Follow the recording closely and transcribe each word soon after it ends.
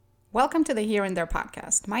Welcome to the Here and There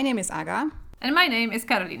podcast. My name is Aga. And my name is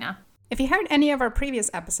Paulina. If you heard any of our previous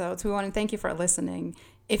episodes, we want to thank you for listening.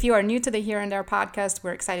 If you are new to the Here and There podcast,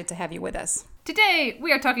 we're excited to have you with us. Today,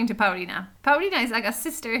 we are talking to Paulina. Paulina is Aga's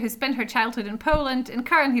sister who spent her childhood in Poland and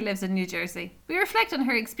currently lives in New Jersey. We reflect on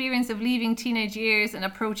her experience of leaving teenage years and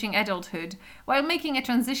approaching adulthood while making a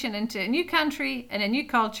transition into a new country and a new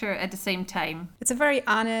culture at the same time. It's a very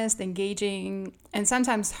honest, engaging, and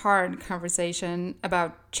sometimes hard conversation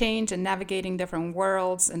about change and navigating different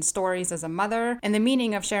worlds and stories as a mother, and the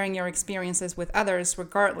meaning of sharing your experiences with others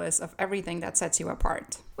regardless of everything that sets you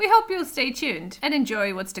apart. We hope you'll stay tuned and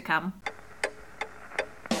enjoy what's to come.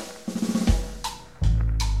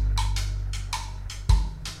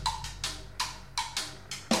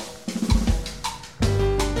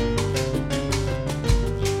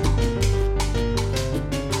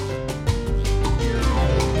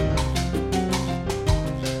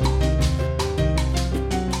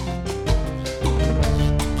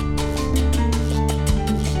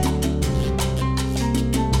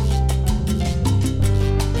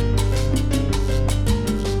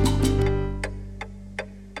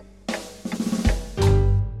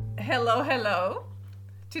 Hello.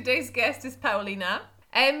 Today's guest is Paulina.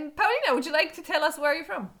 Paulina, would you like to tell us where you're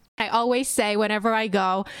from? I always say whenever I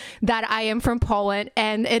go that I am from Poland,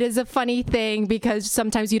 and it is a funny thing because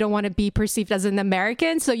sometimes you don't want to be perceived as an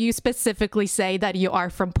American, so you specifically say that you are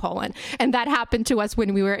from Poland. And that happened to us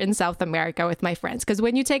when we were in South America with my friends, because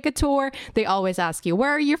when you take a tour, they always ask you,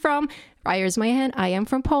 where are you from? I raise my hand, I am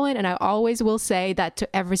from Poland, and I always will say that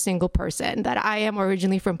to every single person, that I am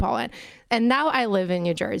originally from Poland. And now I live in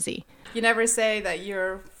New Jersey. You never say that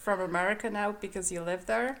you're from America now because you live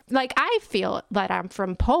there? Like, I feel that I'm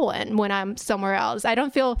from Poland when I'm somewhere else. I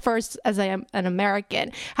don't feel first as I am an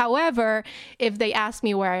American. However, if they ask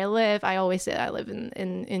me where I live, I always say I live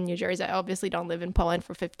in New Jersey. I obviously don't live in Poland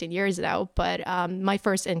for 15 years now, but my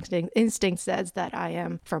first instinct says that I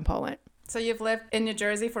am from Poland. So you've lived in New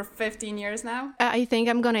Jersey for 15 years now? I think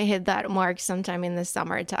I'm going to hit that mark sometime in the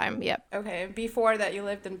summertime. Yep. Okay. Before that, you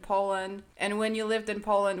lived in Poland. And when you lived in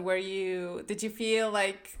Poland, did you feel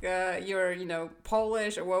like you're,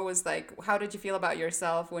 Polish, or how did you feel about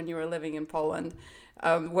yourself when you were living in Poland?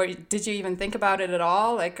 Did you even think about it at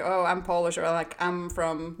all? Like, oh, I'm Polish, or like, I'm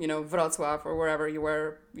from, Wrocław, or wherever you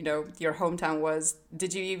were, your hometown was.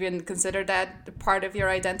 Did you even consider that part of your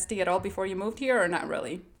identity at all before you moved here, or not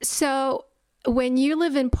really? So when you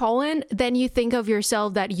live in Poland, then you think of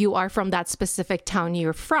yourself that you are from that specific town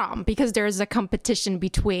you're from, because there's a competition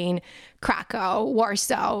between Krakow,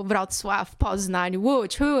 Warsaw, Wrocław, Poznań,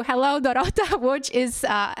 Łódź. Hello, Dorota. Łódź is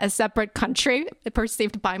a separate country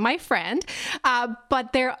perceived by my friend.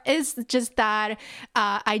 But there is just that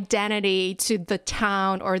identity to the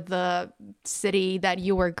town or the city that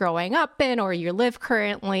you were growing up in or you live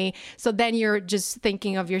currently. So then you're just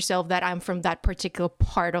thinking of yourself that I'm from that particular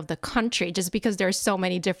part of the country, just because there's so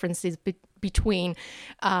many differences between,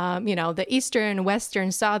 the eastern,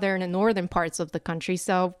 western, southern, and northern parts of the country.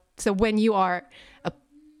 So when you are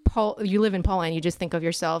you live in Poland, you just think of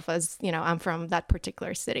yourself as, I'm from that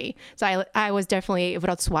particular city. So I was definitely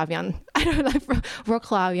Wrocławian. I don't know,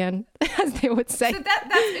 Wrocławian, as they would say. So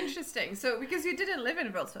that's interesting. So because you didn't live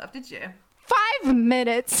in Wrocław, did you? 5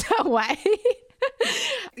 minutes away.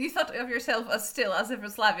 You thought of yourself as a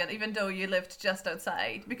Wrocławian, even though you lived just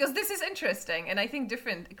outside. Because this is interesting, and I think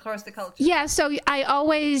different across the culture. Yeah, so I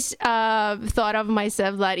always thought of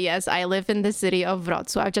myself that, yes, I live in the city of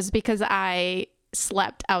Wrocław, just because I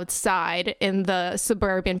slept outside in the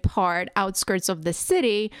suburban part, outskirts of the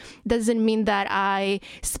city, doesn't mean that I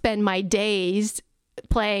spend my days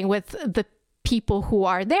playing with the people who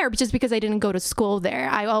are there, just because I didn't go to school there.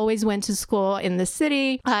 I always went to school in the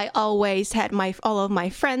city. I always had all of my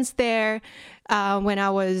friends there. When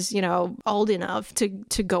I was, old enough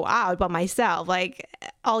to go out by myself, like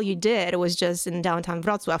all you did was just in downtown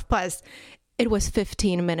Wrocław. Plus, it was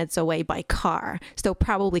 15 minutes away by car. So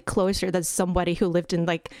probably closer than somebody who lived in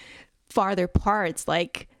like farther parts,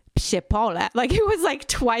 like Pole. Like it was like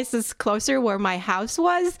twice as closer where my house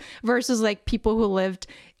was versus like people who lived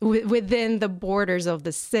within the borders of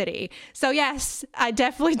the city. So yes, I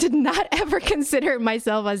definitely did not ever consider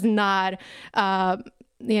myself as not, a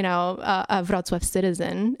Wrocław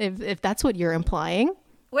citizen, if that's what you're implying.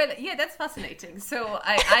 Well, yeah, that's fascinating. So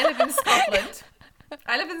I live in Scotland.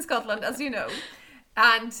 I live in Scotland, as you know,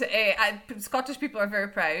 and Scottish people are very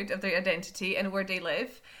proud of their identity and where they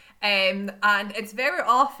live. And it's very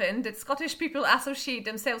often that Scottish people associate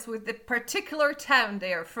themselves with the particular town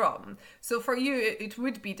they are from. So for you, it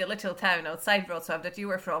would be the little town outside Wrocław that you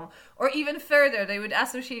were from. Or even further, they would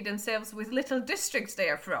associate themselves with little districts they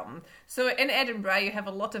are from. So in Edinburgh, you have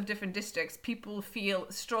a lot of different districts. People feel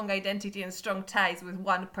strong identity and strong ties with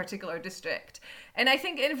one particular district. And I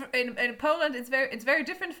think in Poland, it's very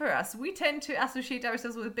different for us. We tend to associate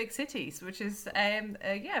ourselves with big cities, which is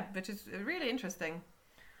really interesting.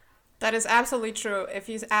 That is absolutely true. If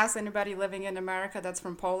you ask anybody living in America that's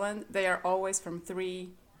from Poland, they are always from 3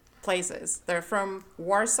 places. They're from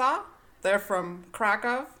Warsaw, they're from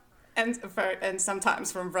Krakow, and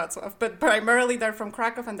sometimes from Wrocław. But primarily they're from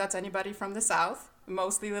Krakow, and that's anybody from the south,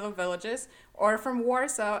 mostly little villages, or from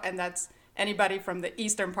Warsaw, and that's anybody from the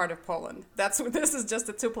eastern part of Poland. This is just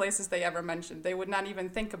the 2 places they ever mentioned. They would not even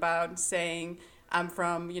think about saying, I'm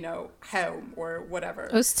from, home or whatever.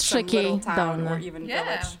 Some little town or even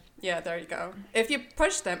village. Yeah, there you go. If you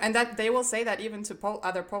push them, and that they will say that even to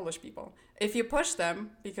other Polish people. If you push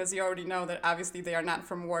them, because you already know that obviously they are not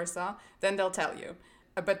from Warsaw, then they'll tell you.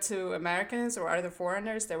 But to Americans or other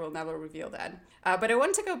foreigners, they will never reveal that. But I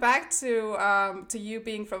want to go back to you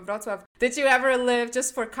being from Wrocław. Did you ever live,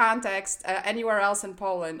 just for context, anywhere else in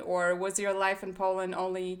Poland? Or was your life in Poland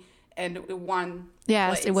only in one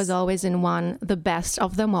Yes, place? It was always in one, the best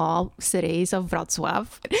of them all, cities of Wrocław.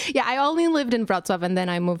 Yeah, I only lived in Wrocław, and then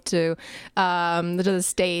I moved to the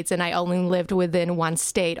States, and I only lived within one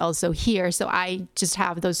state also here. So I just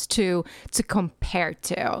have those 2 to compare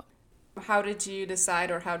to. How did you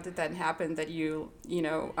decide, or how did that happen that you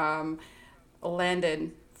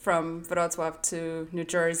landed from Wrocław to New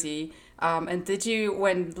Jersey? And did you,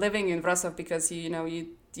 when living in Wrocław, because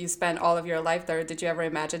you spent all of your life there, did you ever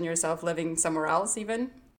imagine yourself living somewhere else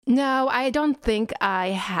even? No, I don't think I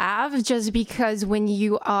have, just because when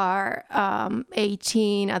you are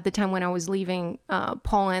 18, at the time when I was leaving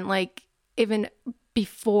Poland, like even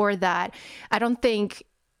before that, I don't think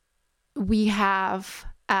we have,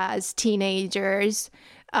 as teenagers,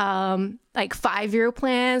 like 5-year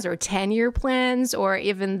plans or 10-year plans, or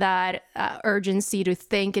even that urgency to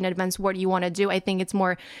think in advance what you want to do. I think it's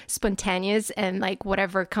more spontaneous and like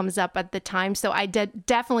whatever comes up at the time. So I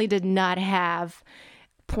definitely did not have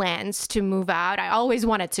plans to move out. I always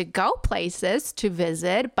wanted to go places to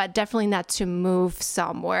visit, but definitely not to move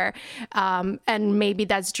somewhere. And maybe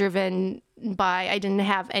that's driven by I didn't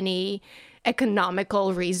have any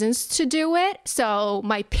economical reasons to do it. So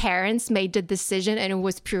my parents made the decision, and it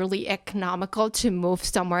was purely economical, to move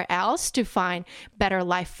somewhere else to find better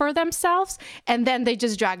life for themselves. And then they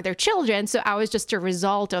just dragged their children. So I was just a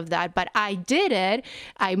result of that. But I did it.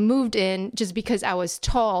 I moved in just because I was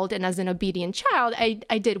told, and as an obedient child,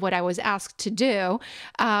 I did what I was asked to do.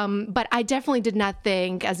 But I definitely did not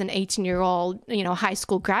think as an 18-year-old, high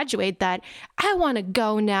school graduate, that I want to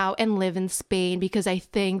go now and live in Spain because I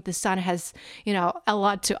think the sun has a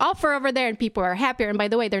lot to offer over there and people are happier. And by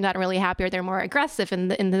the way, they're not really happier. They're more aggressive in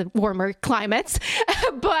the warmer climates.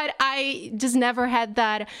 But I just never had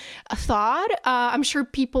that thought. I'm sure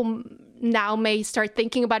people now may start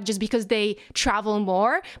thinking about it just because they travel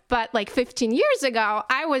more. But like 15 years ago,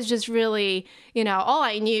 I was just really, all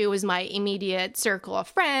I knew was my immediate circle of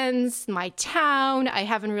friends, my town. I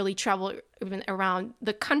haven't really traveled even around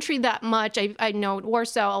the country that much. I know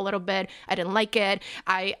Warsaw a little bit. I didn't like it.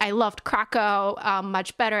 I loved Krakow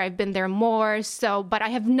much better. I've been there more. But I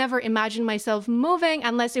have never imagined myself moving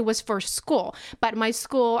unless it was for school. But my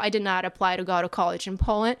school, I did not apply to go to college in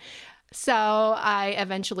Poland. So I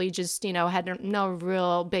eventually just, had no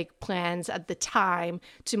real big plans at the time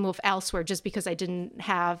to move elsewhere, just because I didn't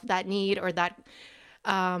have that need or that,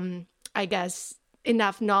 I guess,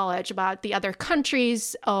 enough knowledge about the other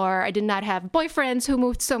countries, or I did not have boyfriends who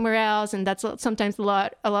moved somewhere else. And that's sometimes a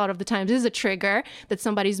lot of the times is a trigger that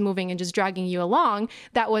somebody's moving and just dragging you along.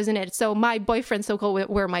 That wasn't it. So my boyfriends, so-called,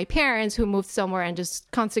 were my parents who moved somewhere and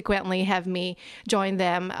just consequently have me join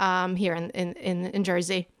them here in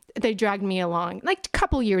Jersey. They dragged me along like a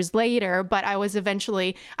couple years later, but I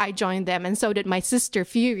joined them, and so did my sister a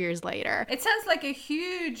few years later. It sounds like a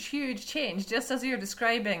huge change, just as you're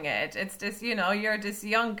describing it. It's this, you're this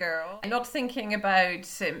young girl, not thinking about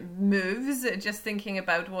moves, just thinking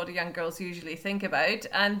about what young girls usually think about,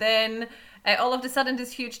 and then all of a sudden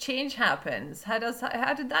this huge change happens. How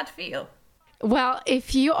did that feel? Well,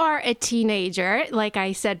 if you are a teenager, like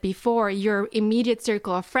I said before, your immediate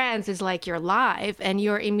circle of friends is like your life, and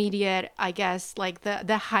your immediate, I guess, like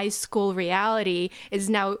the high school reality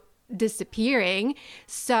is now disappearing.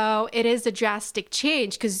 So it is a drastic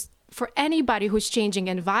change, because for anybody who's changing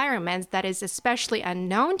environments that is especially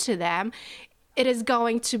unknown to them, it is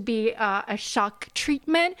going to be a shock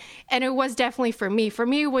treatment. And it was definitely for me. For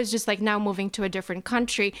me, it was just like now moving to a different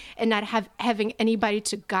country and not having anybody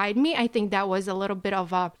to guide me. I think that was a little bit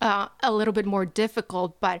of a little bit more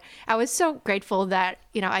difficult. But I was so grateful that,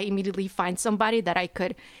 I immediately find somebody that I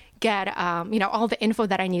could get, all the info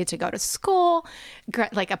that I needed to go to school,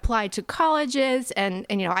 like apply to colleges, and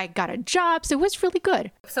I got a job. So it was really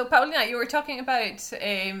good. So Paulina, you were talking about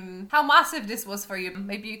how massive this was for you.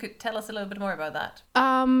 Maybe you could tell us a little bit more about that.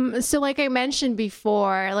 So like I mentioned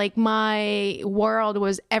before, like my world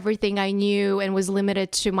was everything I knew and was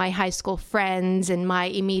limited to my high school friends and my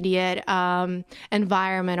immediate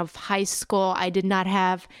environment of high school. I did not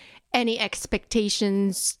have any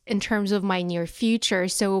expectations in terms of my near future.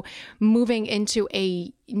 So moving into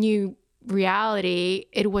a new reality,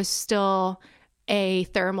 it was still a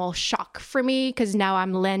thermal shock for me because now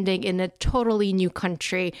I'm landing in a totally new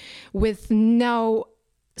country with no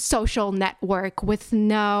social network, with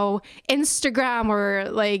no Instagram or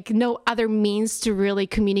like no other means to really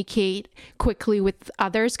communicate quickly with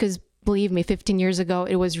others, because believe me, 15 years ago,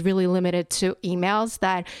 it was really limited to emails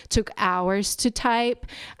that took hours to type,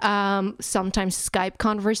 sometimes Skype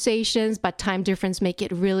conversations, but time difference make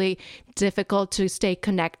it really difficult to stay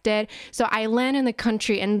connected. So I land in the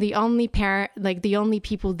country and the only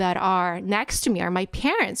people that are next to me are my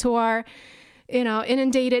parents, who are,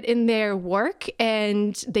 inundated in their work,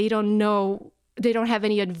 and they don't have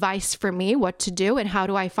any advice for me what to do and how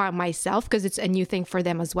do I find myself, because it's a new thing for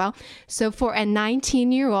them as well. So for a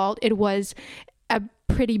 19-year-old, it was a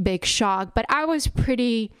pretty big shock, but I was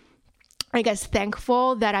pretty, I guess,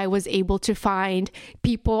 thankful that I was able to find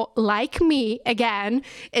people like me again.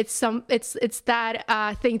 It's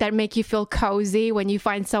that thing that make you feel cozy when you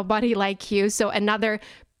find somebody like you. So another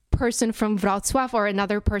person from Wrocław or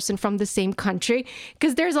another person from the same country,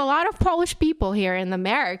 because there's a lot of Polish people here in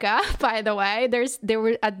America, by the way.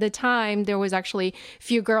 At the time there was actually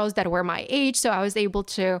few girls that were my age, so I was able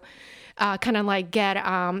to kind of like get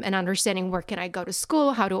an understanding where can I go to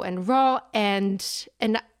school, how to enroll, and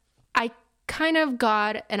I kind of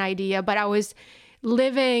got an idea, but I was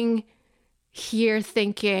living here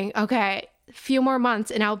thinking, okay, a few more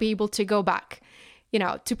months and I'll be able to go back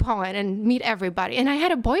to Poland and meet everybody. And I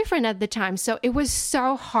had a boyfriend at the time. So it was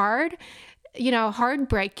so hard,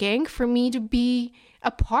 heartbreaking for me to be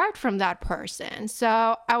apart from that person.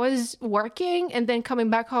 So I was working and then coming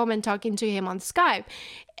back home and talking to him on Skype.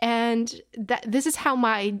 And this is how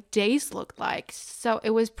my days looked like. So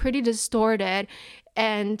it was pretty distorted.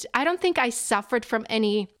 And I don't think I suffered from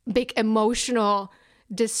any big emotional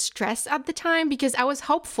distress at the time, because I was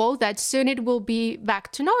hopeful that soon it will be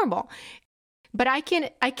back to normal. But I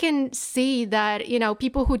can see that,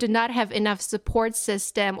 people who do not have enough support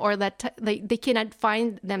system, or that they cannot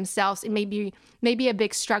find themselves, it may be a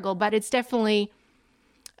big struggle, but it's definitely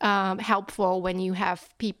helpful when you have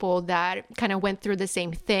people that kind of went through the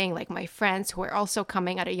same thing, like my friends who are also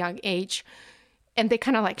coming at a young age, and they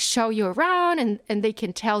kind of like show you around and they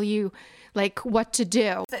can tell you like what to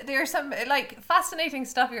do. There's some like fascinating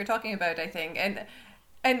stuff you're talking about, I think, and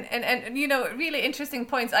really interesting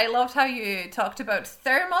points. I loved how you talked about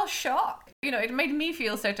thermal shock. It made me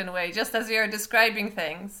feel a certain way just as you're describing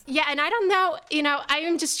things. Yeah, and I don't know, I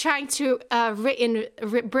am just trying to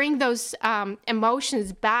bring those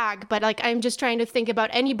emotions back, but like I'm just trying to think about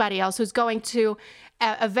anybody else who's going to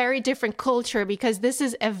a very different culture, because this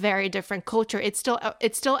is a very different culture. It's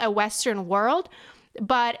still a Western world,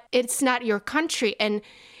 but it's not your country, and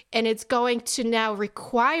it's going to now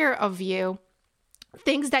require of you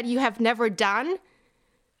things that you have never done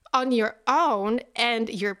on your own, and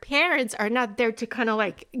your parents are not there to kind of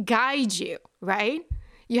like guide you, right?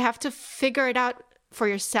 You have to figure it out for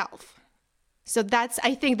yourself. So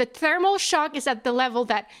I think the thermal shock is at the level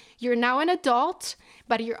that you're now an adult,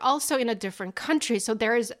 but you're also in a different country. So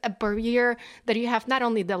there is a barrier that you have, not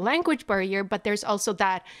only the language barrier, but there's also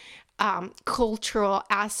that cultural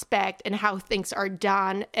aspect and how things are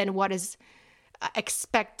done and what is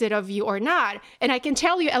expected of you or not. And I can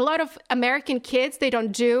tell you, a lot of American kids, they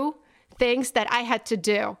don't do things that I had to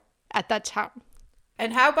do at that time.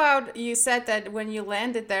 And how about, you said that when you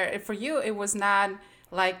landed there, for you, it was not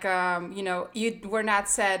like, you were not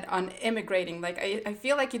set on immigrating. Like, I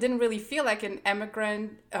feel like you didn't really feel like an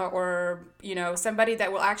immigrant or, somebody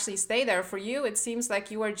that will actually stay there. For you, it seems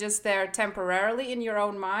like you were just there temporarily in your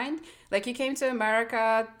own mind. Like, you came to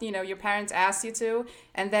America, your parents asked you to,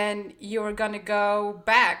 and then you were going to go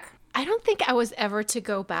back. I don't think I was ever to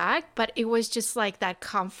go back, but it was just like that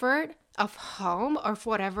comfort of home or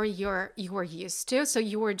whatever you were used to. So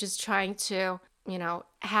you were just trying to,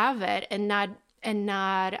 have it and not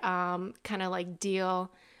kind of like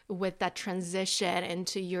deal with that transition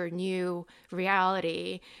into your new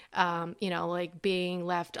reality, like being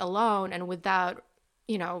left alone and without,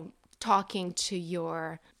 talking to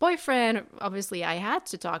your boyfriend. Obviously, I had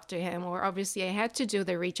to talk to him, or obviously, I had to do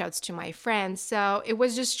the reach outs to my friends. So it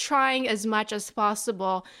was just trying as much as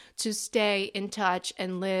possible to stay in touch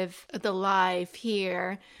and live the life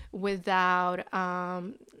here without,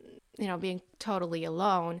 being totally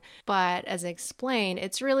alone. But as I explained,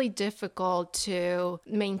 it's really difficult to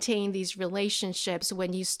maintain these relationships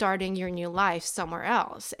when you're starting your new life somewhere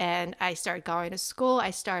else. And I started going to school.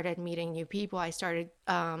 I started meeting new people. I started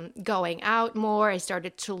going out more. I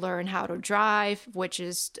started to learn how to drive, which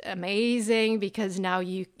is amazing because now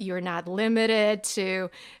you're not limited to,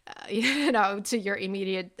 to your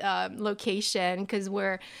immediate location. Because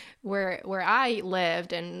where I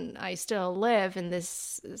lived, and I still live in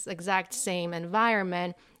this exact same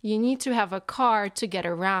environment, you need to have a car to get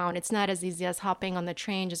around. It's not as easy as hopping on the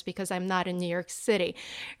train just because I'm not in New York City,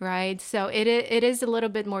 right? So it is a little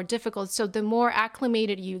bit more difficult. So the more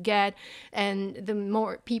acclimated you get and the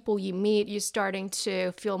more people you meet, you're starting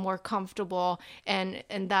to feel more comfortable, and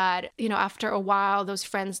that, after a while, those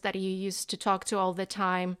friends that you used to talk to all the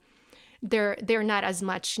time, they're not as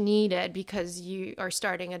much needed because you are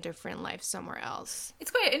starting a different life somewhere else.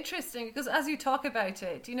 It's quite interesting because as you talk about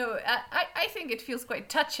it, I think it feels quite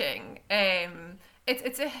touching.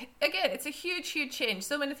 It's a huge change.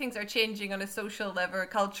 So many things are changing on a social level,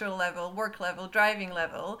 cultural level, work level, driving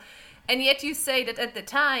level. And yet you say that at the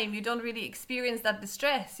time you don't really experience that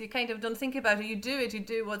distress. You kind of don't think about it. You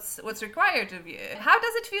do what's required of you. How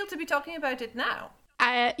does it feel to be talking about it now?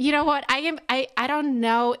 You know what? I don't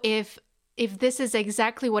know if this is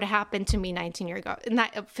exactly what happened to me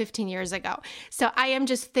 15 years ago. So I am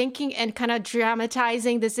just thinking and kind of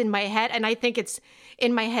dramatizing this in my head. And I think it's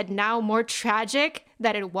in my head now more tragic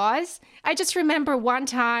than it was. I just remember one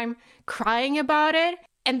time crying about it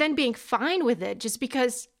and then being fine with it just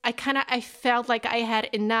because I felt like I had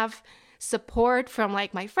enough support from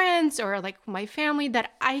like my friends or like my family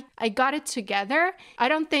that I got it together. I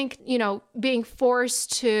don't think, being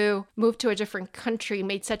forced to move to a different country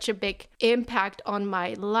made such a big impact on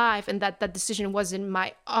my life, and that decision wasn't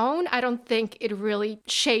my own. I don't think it really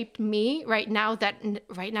shaped me right now that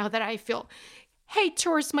I feel hate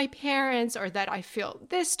towards my parents or that I feel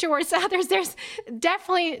this towards others. There's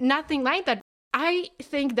definitely nothing like that. I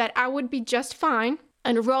think that I would be just fine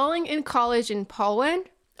enrolling in college in Poland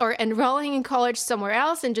or enrolling in college somewhere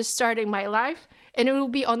else and just starting my life, and it will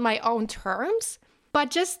be on my own terms. But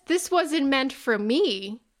just this wasn't meant for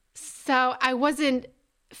me. So I wasn't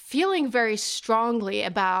feeling very strongly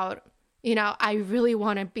about, I really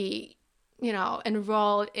want to be,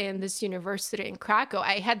 enrolled in this university in Krakow.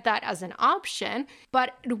 I had that as an option,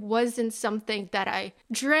 but it wasn't something that I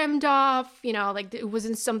dreamed of, it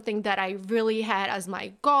wasn't something that I really had as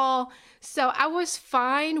my goal. So I was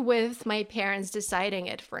fine with my parents deciding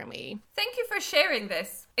it for me. Thank you for sharing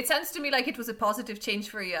this. It sounds to me like it was a positive change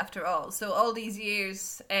for you after all. So all these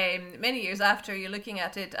years, many years after, you're looking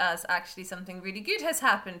at it as actually something really good has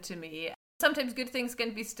happened to me. Sometimes good things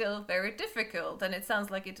can be still very difficult, and it sounds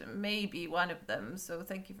like it may be one of them. So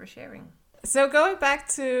thank you for sharing. So going back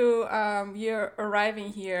to your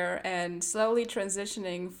arriving here and slowly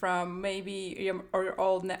transitioning from maybe your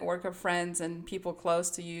old network of friends and people close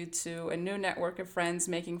to you to a new network of friends,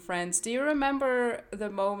 making friends, do you remember the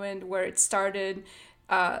moment where it started,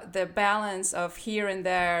 the balance of here and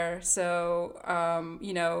there? So,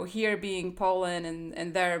 here being Poland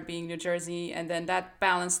and there being New Jersey, and then that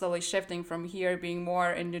balance slowly shifting from here being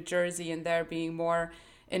more in New Jersey and there being more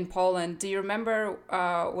in Poland. Do you remember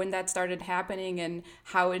when that started happening and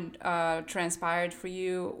how it transpired for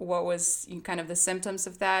you? What was kind of the symptoms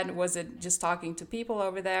of that? Was it just talking to people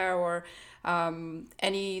over there, or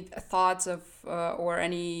any thoughts of or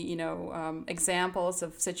any examples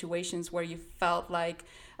of situations where you felt like,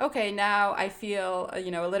 okay, now I feel a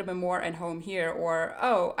little bit more at home here, or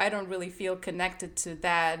oh, I don't really feel connected to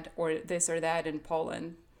that or this or that in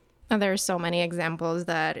Poland? And there are so many examples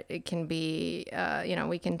that it can be,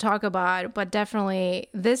 we can talk about, but definitely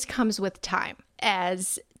this comes with time.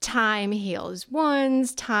 As time heals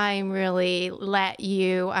wounds, time really let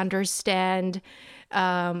you understand,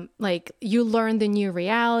 you learn the new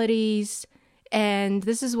realities. And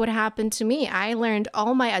this is what happened to me. I learned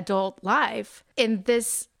all my adult life in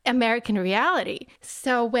this American reality.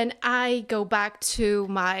 So when I go back to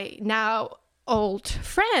my now old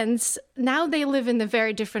friends, now they live in a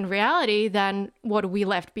very different reality than what we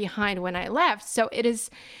left behind when I left. So it is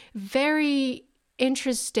very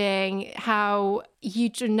interesting how you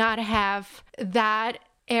do not have that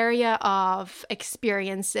area of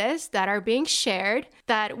experiences that are being shared,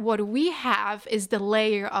 that what we have is the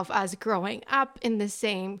layer of us growing up in the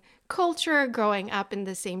same culture, growing up in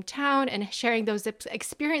the same town, and sharing those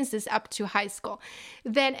experiences up to high school.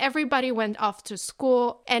 Then everybody went off to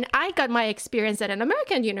school, and I got my experience at an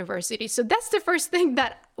American university. So that's the first thing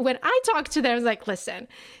that when I talked to them, I was like, listen,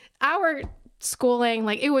 our schooling,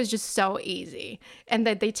 like, it was just so easy. And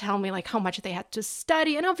that they tell me like how much they had to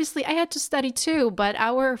study. And obviously I had to study too, but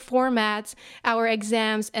our formats, our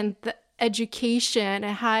exams, and the education,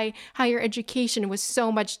 higher education was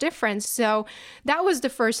so much different. So that was the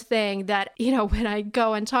first thing that, when I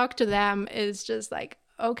go and talk to them, is just like,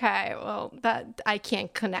 okay, well, that I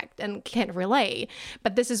can't connect and can't relate.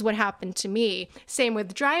 But this is what happened to me. Same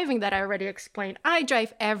with driving that I already explained. I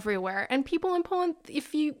drive everywhere. And people in Poland,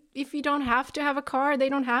 if you don't have to have a car, they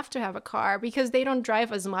don't have to have a car, because they don't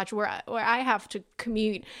drive as much, where I have to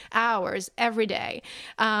commute hours every day.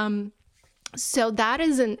 So that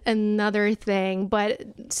is another thing. But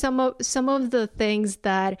some of the things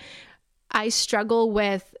that I struggle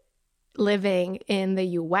with living in the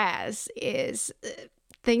US is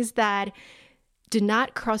things that do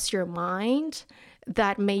not cross your mind,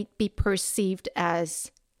 that may be perceived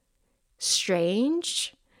as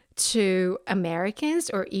strange to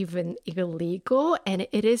Americans or even illegal, and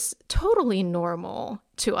it is totally normal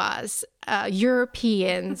to us,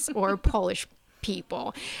 Europeans or Polish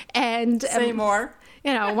people. And say more.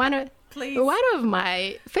 One of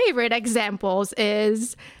my favorite examples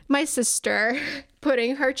is my sister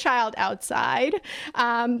putting her child outside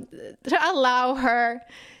to allow her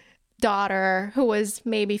daughter, who was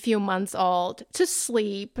maybe a few months old, to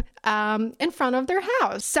sleep in front of their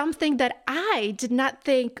house. Something that I did not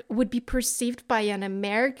think would be perceived by an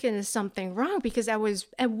American as something wrong, because I was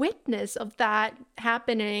a witness of that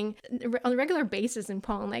happening on a regular basis in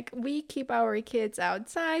Poland. Like, we keep our kids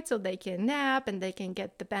outside so they can nap and they can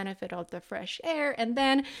get the benefit of the fresh air. And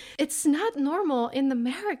then it's not normal in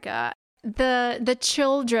America. The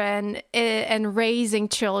children and raising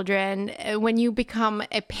children, when you become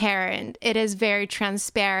a parent, it is very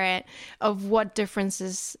transparent of what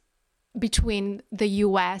differences between the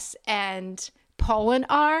US and Poland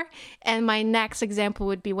are. And my next example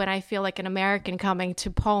would be when I feel like an American coming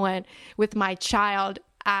to Poland with my child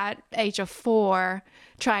at age of 4,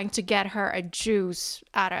 trying to get her a juice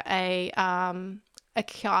at a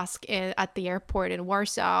kiosk at the airport in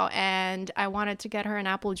Warsaw, and I wanted to get her an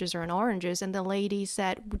apple juice or an orange juice, and the lady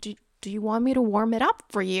said, do you want me to warm it up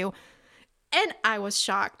for you? And I was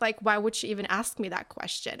shocked. Like, why would she even ask me that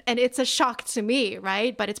question? And it's a shock to me,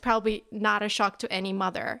 right? But it's probably not a shock to any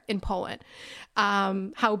mother in Poland.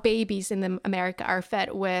 How babies in America are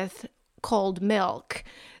fed with cold milk.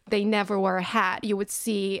 They never wear a hat. You would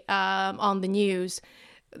see on the news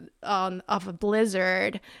of a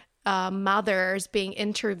blizzard, mothers being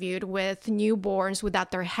interviewed with newborns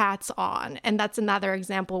without their hats on. And that's another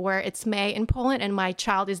example where it's May in Poland and my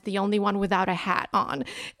child is the only one without a hat on.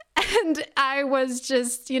 And I was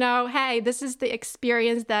just, hey, this is the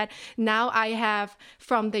experience that now I have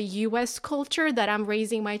from the US culture, that I'm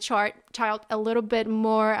raising my child a little bit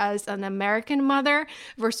more as an American mother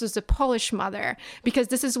versus a Polish mother, because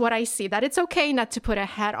this is what I see, that it's okay not to put a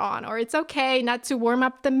hat on, or it's okay not to warm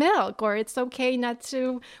up the milk, or it's okay not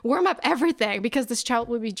to warm up everything, because this child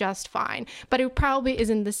will be just fine. But it probably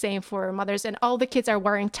isn't the same for mothers, and all the kids are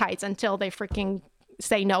wearing tights until they freaking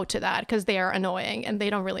say no to that, because they are annoying and they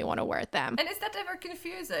don't really want to wear them. And is that ever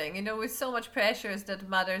confusing? With so much pressures that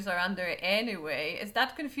mothers are under anyway, is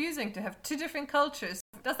that confusing to have two different cultures?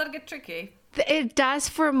 Does that get tricky? It does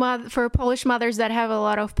for Polish mothers that have a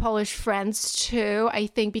lot of Polish friends too, I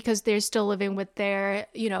think, because they're still living with their,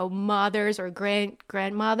 mothers or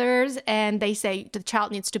grandmothers, and they say the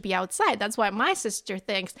child needs to be outside. That's why my sister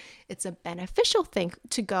thinks it's a beneficial thing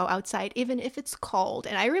to go outside, even if it's cold.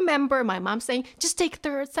 And I remember my mom saying, just take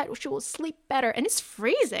her outside, she will sleep better. And it's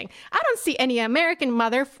freezing. I don't see any American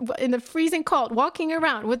mother in the freezing cold walking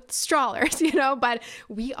around with strollers, but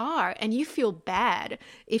we are. And you feel bad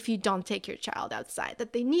if you don't take your child outside,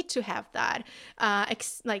 that they need to have that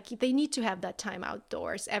they need to have that time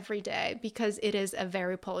outdoors every day, because it is a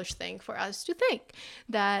very Polish thing for us to think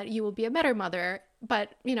that you will be a better mother.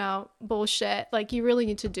 But bullshit, like, you really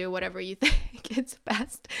need to do whatever you think is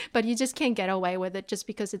best, but you just can't get away with it just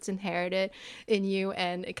because it's inherited in you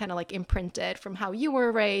and it kind of like imprinted from how you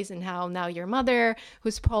were raised, and how now your mother,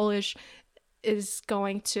 who's Polish, is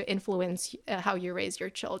going to influence how you raise your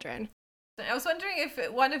children. I was wondering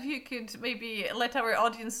if one of you could maybe let our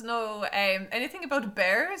audience know anything about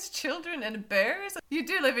bears, children and bears. You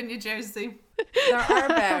do live in New Jersey. There are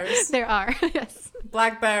bears. There are, yes.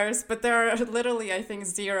 Black bears, but there are literally, I think,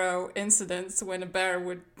 0 incidents when a bear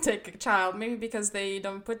would take a child, maybe because they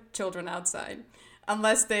don't put children outside.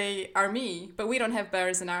 Unless they are me, but we don't have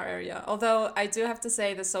bears in our area. Although I do have to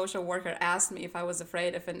say the social worker asked me if I was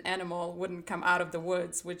afraid if an animal wouldn't come out of the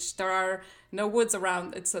woods, which there are no woods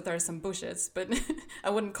around, it's that there are some bushes, but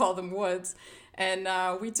I wouldn't call them woods. And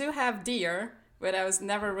we do have deer, but I was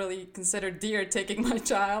never really considered deer taking my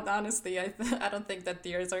child, honestly. I don't think that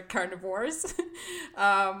deers are carnivores.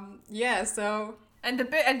 So... And the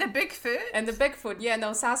Bigfoot? And the Bigfoot, yeah,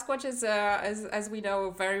 no, Sasquatch is, as we know,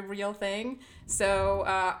 a very real thing. So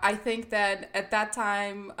I think that at that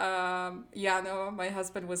time, my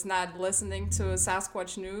husband was not listening to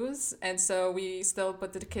Sasquatch news, and so we still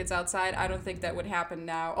put the kids outside. I don't think that would happen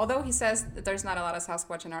now, although he says that there's not a lot of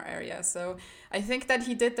Sasquatch in our area. So I think that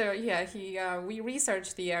he did we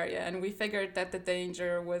researched the area, and we figured that the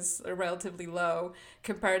danger was relatively low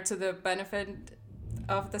compared to the benefit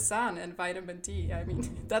of the sun and vitamin D. I mean,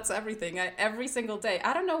 that's everything. Every single day.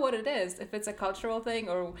 I don't know what it is, if it's a cultural thing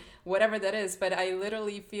or whatever that is, but I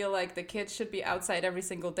literally feel like the kids should be outside every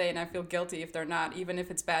single day, and I feel guilty if they're not, even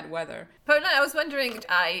if it's bad weather. Paulina, I was wondering,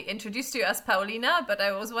 I introduced you as Paulina, but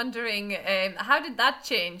I was wondering, how did that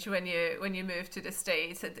change when you moved to the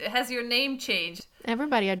States? Has your name changed?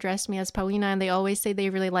 Everybody addressed me as Paulina, and they always say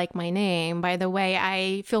they really like my name. By the way,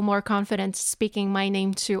 I feel more confident speaking my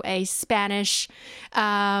name to a Spanish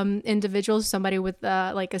individual, somebody with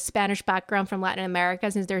like a Spanish background from Latin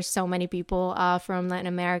America, since there's so many people from Latin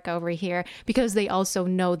America over here, because they also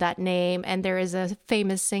know that name. And there is a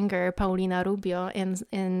famous singer, Paulina Rubio,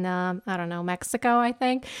 in I don't know, Mexico, I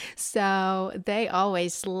think. So they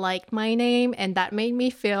always liked my name, and that made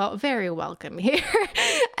me feel very welcome here.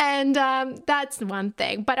 And that's one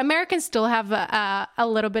thing. But Americans still have a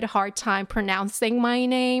little bit hard time pronouncing my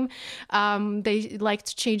name. They like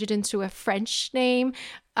to change it into a French name.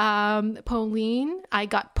 Pauline, I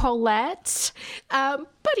got Paulette.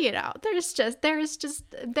 But you know, there's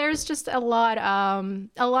just a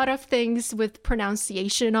lot of things with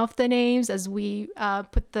pronunciation of the names, as we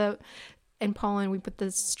in Poland, we put the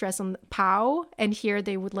stress on Pau, and here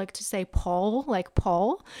they would like to say Paul, like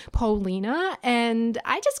Paul, Paulina, and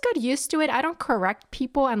I just got used to it. I don't correct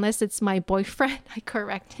people unless it's my boyfriend. I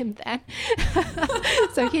correct him then.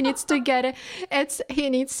 So he needs to get it. He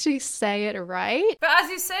needs to say it right. But as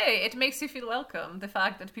you say, it makes you feel welcome. The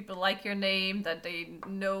fact that people like your name, that they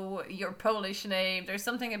know your Polish name, there's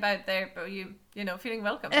something about there, but you know, feeling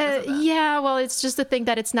welcome. Yeah, well, it's just the thing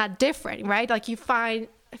that it's not different, right? Like you found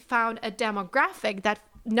a demographic that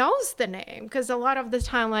knows the name, because a lot of the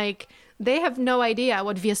time, like, they have no idea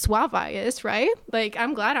what Wiesława is, right? Like,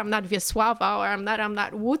 I'm glad I'm not Wiesława, or I'm not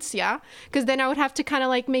Łucja, because then I would have to kind of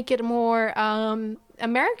like make it more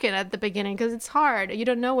American at the beginning, because it's hard. You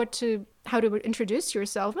don't know how to introduce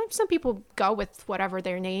yourself. Some people go with whatever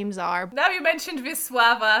their names are. Now you mentioned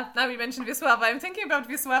Wiesława. I'm thinking about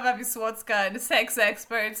Wiesława Wisłocka and sex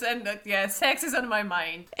experts, and sex is on my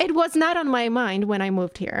mind. It was not on my mind when I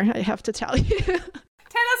moved here, I have to tell you.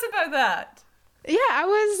 Tell us about that. Yeah,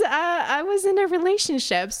 I was in a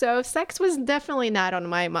relationship, so sex was definitely not on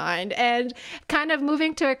my mind. And kind of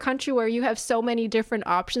moving to a country where you have so many different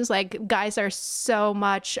options, like guys are so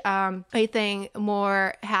much, I think,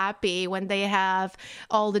 more happy when they have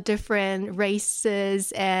all the different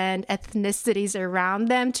races and ethnicities around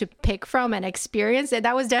them to pick from and experience. And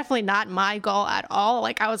that was definitely not my goal at all.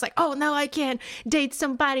 Like, I was like, oh no, I can't date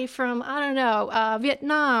somebody from, I don't know,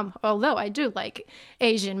 Vietnam, although I do like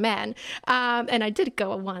Asian men. And I did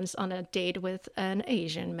go once on a date with an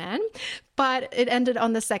Asian man, but it ended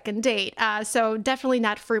on the second date. So definitely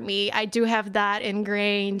not for me. I do have that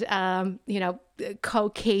ingrained,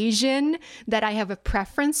 Caucasian that I have a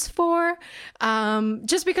preference for,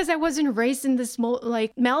 just because I wasn't raised in this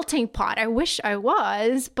melting pot. I wish I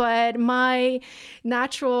was, but my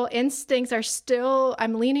natural instincts are still,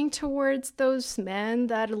 I'm leaning towards those men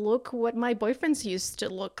that look what my boyfriends used to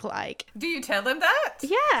look like. Do you tell them that?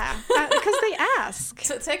 Yeah, because they ask.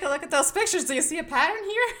 So take a look at those pictures. Do you see a pattern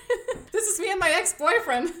here? This is me and my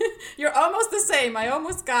ex-boyfriend. You're almost the same. I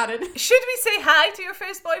almost got it. Should we say hi to your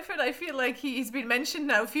first boyfriend? I feel like he's been mentioned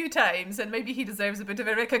now a few times, and maybe he deserves a bit of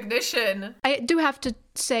a recognition. I do have to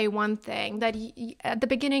say one thing, that at the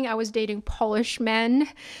beginning I was dating Polish men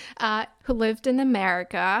who lived in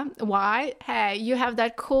America. Why? Hey, you have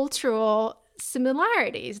that cultural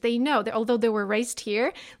similarities. They know that although they were raised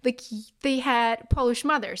here, like they had Polish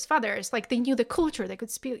mothers, fathers, like they knew the culture, they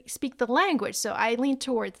could speak the language. So I lean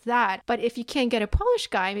towards that. But if you can't get a Polish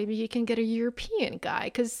guy, maybe you can get a European guy,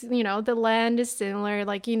 because, you know, the land is similar.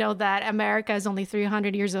 Like, you know, that America has only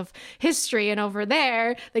 300 years of history, and over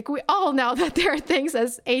there, like we all know that there are things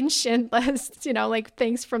as ancient as, you know, like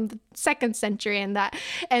things from the 2nd century, and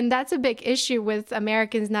that's a big issue with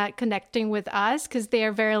Americans not connecting with us, because they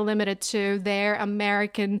are very limited to their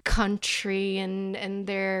American country and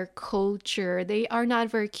their culture. They are not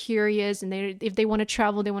very curious, and if they want to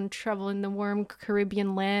travel, they want to travel in the warm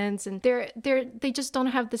Caribbean lands, and they just don't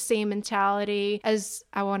have the same mentality as,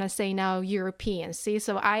 I want to say now, Europeans. See,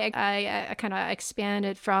 so I kind of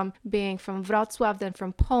expanded from being from Wrocław, then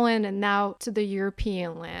from Poland, and now to the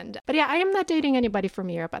European land. But yeah, I am not dating anybody from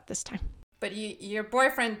Europe at this time. But your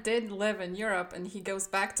boyfriend did live in Europe, and he goes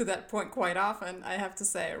back to that point quite often, I have to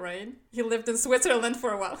say, right? He lived in Switzerland for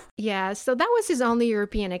a while. Yeah, so that was his only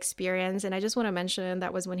European experience. And I just want to mention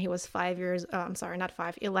that was when he was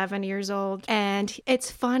 11 years old. And it's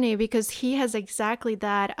funny because he has exactly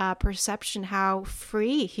that perception how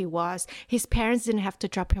free he was. His parents didn't have to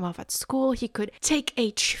drop him off at school. He could take a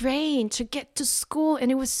train to get to school,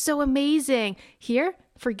 and it was so amazing. Here,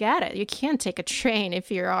 forget it. You can't take a train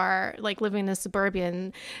if you are like living in a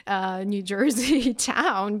suburban New Jersey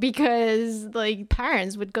town, because like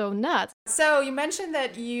parents would go nuts. So you mentioned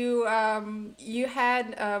that you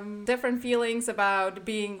had different feelings about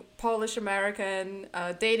being Polish American,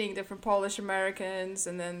 dating different Polish Americans,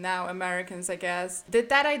 and then now Americans, I guess. Did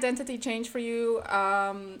that identity change for you,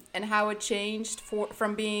 and how it changed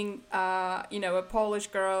from being a Polish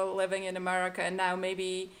girl living in America, and now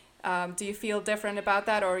maybe do you feel different about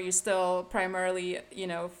that, or you still primarily,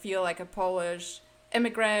 feel like a Polish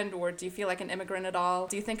immigrant, or do you feel like an immigrant at all?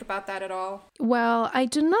 Do you think about that at all? Well, I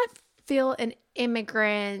do not feel an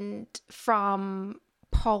immigrant from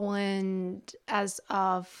Poland as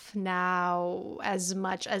of now as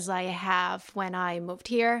much as I have when I moved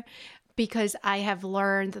here, because I have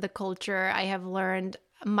learned the culture. I have learned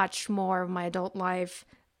much more of my adult life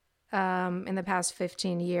in the past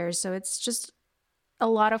 15 years. So it's just a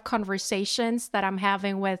lot of conversations that I'm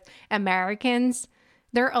having with Americans,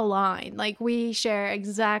 they're aligned. Like we share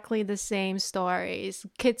exactly the same stories.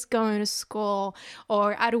 Kids going to school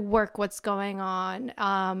or at work, what's going on,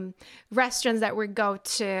 restaurants that we go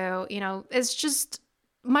to, it's just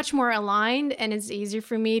much more aligned, and it's easier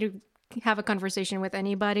for me to have a conversation with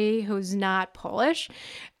anybody who's not Polish.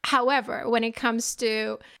 However, when it comes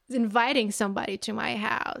to inviting somebody to my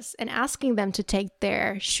house and asking them to take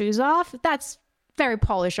their shoes off, that's very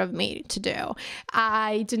Polish of me to do.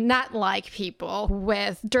 I do not like people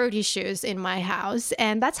with dirty shoes in my house,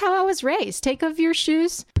 and that's how I was raised. Take off your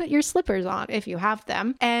shoes, put your slippers on if you have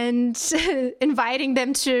them, and inviting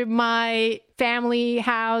them to my family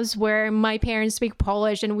house where my parents speak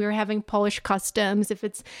Polish and we're having Polish customs. If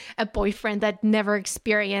it's a boyfriend that never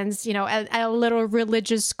experienced, a little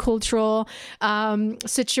religious cultural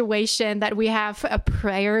situation, that we have a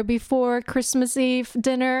prayer before Christmas Eve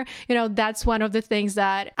dinner, that's one of the things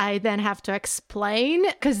that I then have to explain,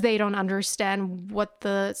 because they don't understand what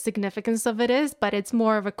the significance of it is. But it's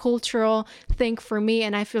more of a cultural thing for me,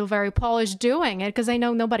 and I feel very Polish doing it because I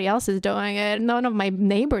know nobody else is doing it. None of my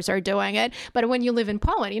neighbors are doing it. But when you live in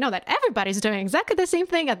Poland, you know that everybody's doing exactly the same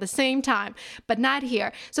thing at the same time, but not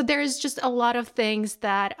here. So there is just a lot of things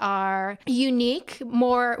that are unique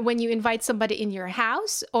more when you invite somebody in your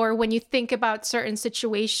house, or when you think about certain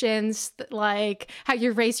situations like how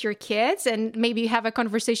you raise your kids, and maybe have a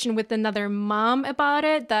conversation with another mom about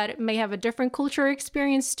it that may have a different cultural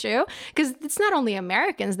experience too. Because it's not only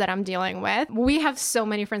Americans that I'm dealing with. We have so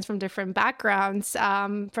many friends from different backgrounds,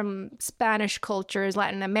 from Spanish cultures,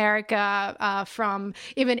 Latin America, from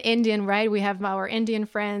even Indian, right? We have our Indian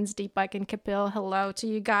friends, Deepak and Kapil. Hello to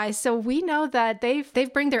you guys. So we know that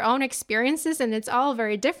they've bring their own experiences, and it's all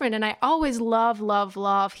very different. And I always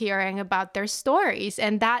love hearing about their stories.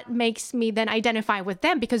 And that makes me then identify with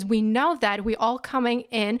them, because we know that we all coming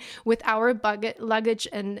in with our luggage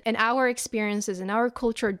and our experiences and our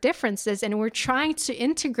cultural differences. And we're trying to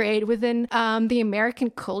integrate within the American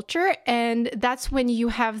culture. And that's when you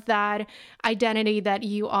have that identity that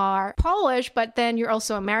you are Polish, but then you're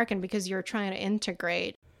also American, because you're trying to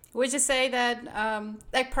integrate. Would you say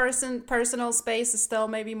that personal space is still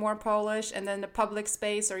maybe more Polish, and then the public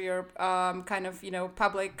space, or your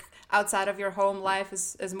public outside of your home life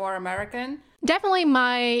is more American? Definitely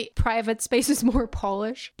my private space is more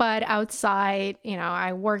Polish, but outside,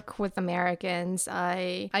 I work with Americans.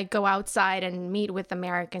 I go outside and meet with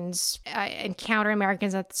Americans. I encounter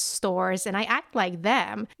Americans at stores and I act like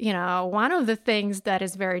them. One of the things that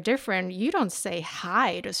is very different, you don't say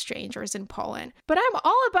hi to strangers in Poland, but I'm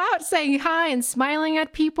all about saying hi and smiling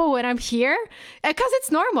at people when I'm here because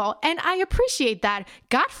it's normal and I appreciate that.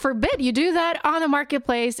 God forbid you do that on the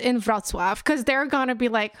marketplace in Wrocław because they're gonna be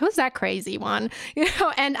like, who's that crazy one?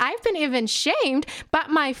 And I've been even shamed by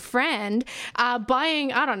my friend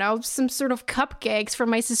buying, I don't know, some sort of cupcakes for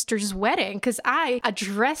my sister's wedding because I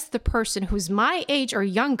addressed the person who's my age or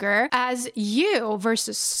younger as you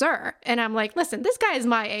versus sir. And I'm like, listen, this guy is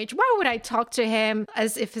my age. Why would I talk to him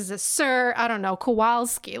as if he's a sir? I don't know,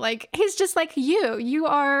 Kowalski. Like, he's just like you. You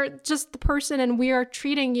are just the person and we are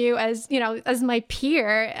treating you as, as my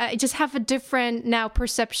peer. I just have a different now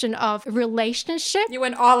perception of relationship. You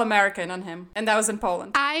went all American on him. And that was in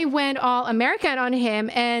Poland. I went all American on him,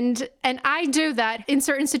 and I do that in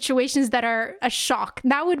certain situations that are a shock.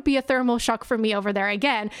 That would be a thermal shock for me over there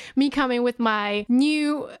again. Me coming with my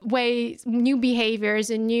new ways, new behaviors,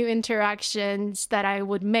 and new interactions that I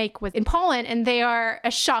would make in Poland, and they are a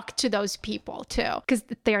shock to those people too, because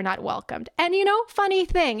they are not welcomed. And funny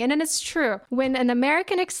thing, and then it's true, when an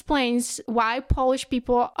American explains why Polish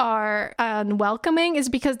people are unwelcoming is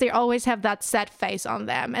because they always have that sad face on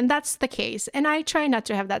them, and that's the case. And I try not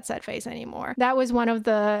to have that sad face anymore. That was one of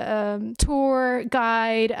the tour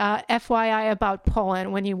guide FYI about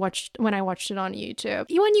Poland when I watched it on YouTube.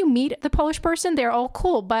 When you meet the Polish person, they're all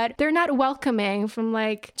cool, but they're not welcoming from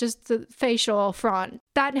like just the facial front.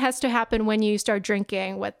 That has to happen when you start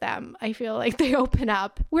drinking with them. I feel like they open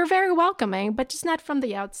up. We're very welcoming, but just not from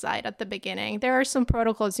the outside at the beginning. There are some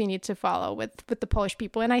protocols you need to follow with the Polish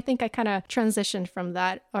people. And I think I kind of transitioned from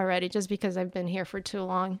that already just because I've been here for too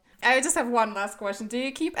long. I just have one last question. Do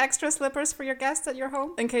you keep extra slippers for your guests at your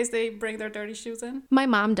home in case they bring their dirty shoes in? My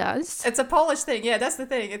mom does. It's a Polish thing. Yeah, that's the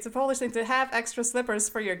thing. It's a Polish thing to have extra slippers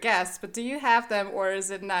for your guests. But do you have them or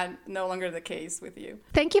is it no longer the case with you?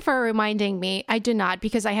 Thank you for reminding me. I do not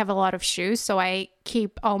because I have a lot of shoes. So I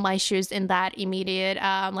keep all my shoes in that immediate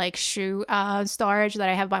shoe storage that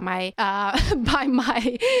I have by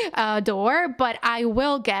my door. But I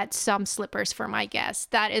will get some slippers for my guests.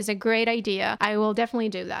 That is a great idea. I will definitely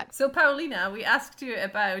do that. So Paulina, we asked you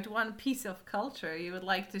about one piece of culture you would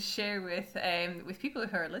like to share with people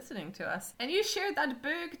who are listening to us, and you shared that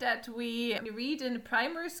book that we read in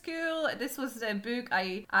primary school. This was a book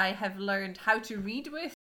I have learned how to read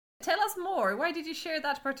with. Tell us more. Why did you share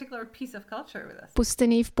that particular piece of culture with us?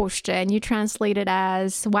 Pustyni w puszczy, and you translate it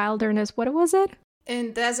as wilderness. What was it?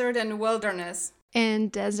 In desert and wilderness. In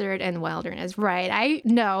desert and wilderness, right? I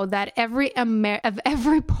know that every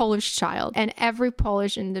Polish child and every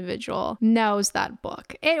Polish individual knows that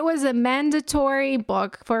book. It was a mandatory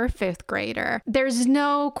book for a 5th grader. There's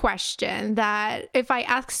no question that if I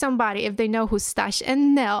ask somebody if they know who Staś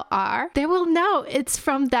and Nel are, they will know it's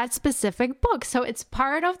from that specific book. So it's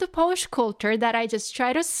part of the Polish culture that I just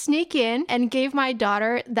try to sneak in and gave my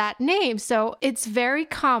daughter that name. So it's very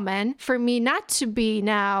common for me not to be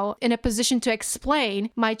now in a position to explain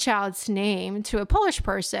my child's name to a Polish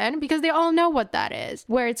person because they all know what that is,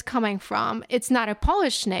 where it's coming from. It's not a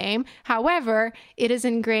Polish name. However, it is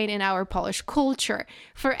ingrained in our Polish culture.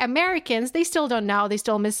 For Americans, they still don't know. They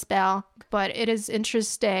still misspell. But it is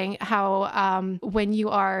interesting how when you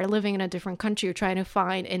are living in a different country, you're trying to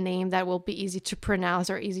find a name that will be easy to pronounce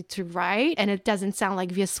or easy to write. And it doesn't sound like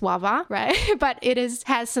Wiesława, right? But it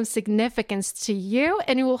has some significance to you,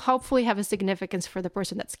 and it will hopefully have a significance for the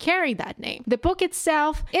person that's carrying that name. The book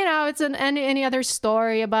itself, it's any other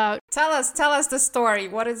story about... Tell us the story.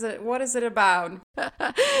 What is it about?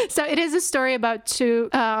 So it is a story about 2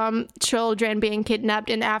 children being kidnapped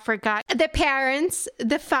in Africa. The parents,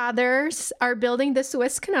 the fathers, are building the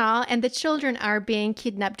Suez Canal, and the children are being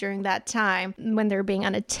kidnapped during that time when they're being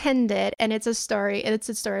unattended. And it's a story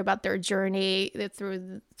about their journey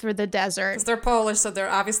through the desert. Because they're Polish, so they're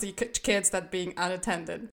obviously kids that being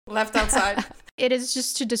unattended, left outside. It is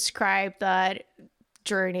just to describe that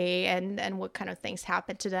journey and what kind of things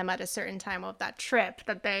happened to them at a certain time of that trip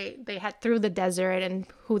that they had through the desert and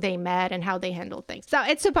who they met and how they handled things. So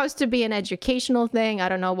it's supposed to be an educational thing. I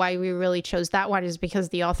don't know why we really chose that one, is because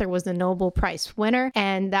the author was the Nobel Prize winner,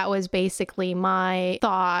 and that was basically my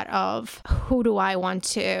thought of who do I want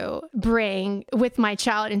to bring with my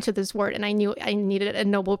child into this world, and I knew I needed a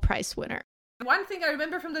Nobel Prize winner. One thing I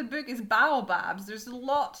remember from the book is baobabs. There's a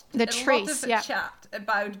lot of chat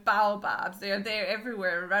about baobabs. They're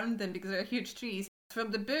everywhere around them because they're huge trees.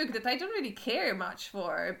 from the book that I don't really care much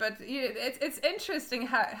for, but it's interesting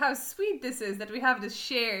how sweet this is, that we have this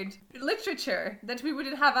shared literature that we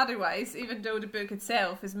wouldn't have otherwise, even though the book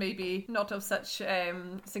itself is maybe not of such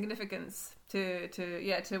significance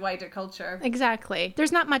to wider culture. Exactly.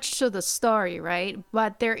 There's not much to the story, right?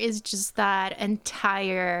 But there is just that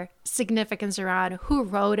entire significance around who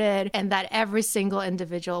wrote it, and that every single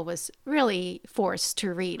individual was really forced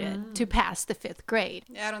to read it to pass the 5th grade.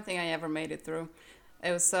 Yeah, I don't think I ever made it through.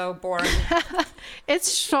 It was so boring.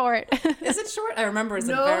 It's short. Is it short? I remember it's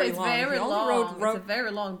No, very it's long. very long. Wrote, it's a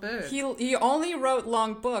very long book. He only wrote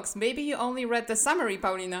long books. Maybe you only read the summary,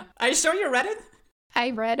 Paulina. Are you sure you read it?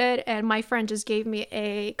 I read it, and my friend just gave me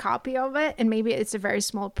a copy of it, and maybe it's a very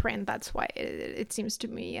small print. That's why it seems to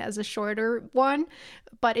me as a shorter one.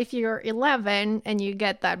 But if you're 11 and you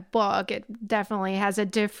get that book, it definitely has a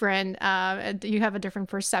different, you have a different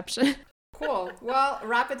perception. Cool. Well,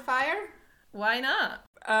 rapid fire? Why not?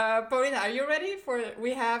 Paulina, are you ready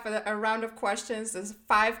we have a round of questions. There's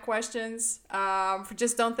 5 questions.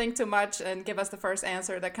 Just don't think too much and give us the first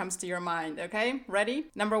answer that comes to your mind, okay? Ready?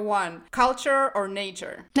 Number 1, culture or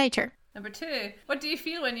nature? Nature. Number 2, what do you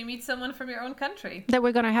feel when you meet someone from your own country? That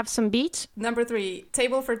we're going to have some beats? Number 3,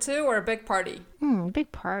 table for 2 or a big party?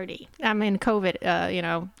 Big party. I'm in COVID,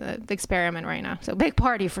 experiment right now. So big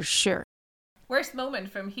party for sure. Worst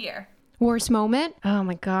moment from here? Worst moment? Oh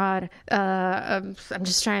my God. I'm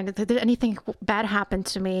just trying to, did anything bad happen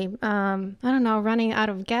to me? I don't know, running out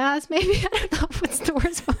of gas maybe? I don't know what's the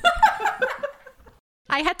worst moment.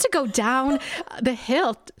 I had to go down the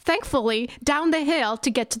hill, thankfully, down the hill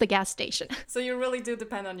to get to the gas station. So you really do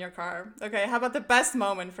depend on your car. Okay, how about the best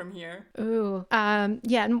moment from here? Ooh,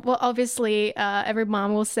 yeah, well, obviously, every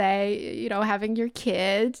mom will say, having your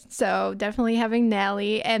kids. So definitely having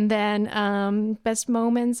Nelly. And then best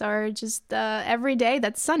moments are just every day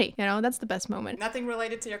that's sunny. That's the best moment. Nothing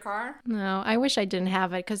related to your car? No, I wish I didn't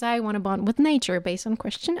have it because I want to bond with nature based on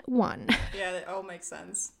question 1. Yeah, that all makes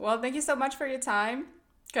sense. Well, thank you so much for your time.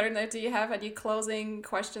 Karina, do you have any closing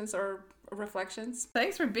questions or reflections?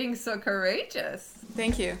 Thanks for being so courageous.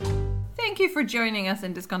 Thank you. Thank you for joining us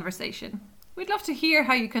in this conversation. We'd love to hear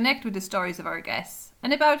how you connect with the stories of our guests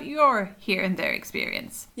and about your here and there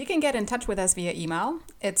experience. You can get in touch with us via email.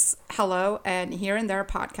 It's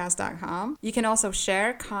hello@hereandtherepodcast.com. You can also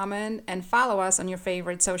share, comment, and follow us on your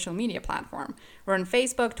favorite social media platform. We're on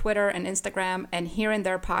Facebook, Twitter, and Instagram, and Here and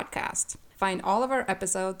There Podcast. Find all of our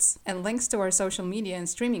episodes and links to our social media and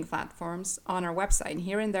streaming platforms on our website,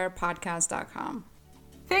 hereandtherepodcast.com.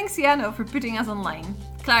 Thanks, Jano, for putting us online,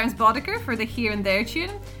 Clarence Boddicker for the Here and There tune,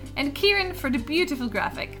 and Kieran for the beautiful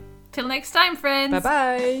graphic. Till next time, friends!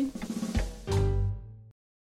 Bye-bye!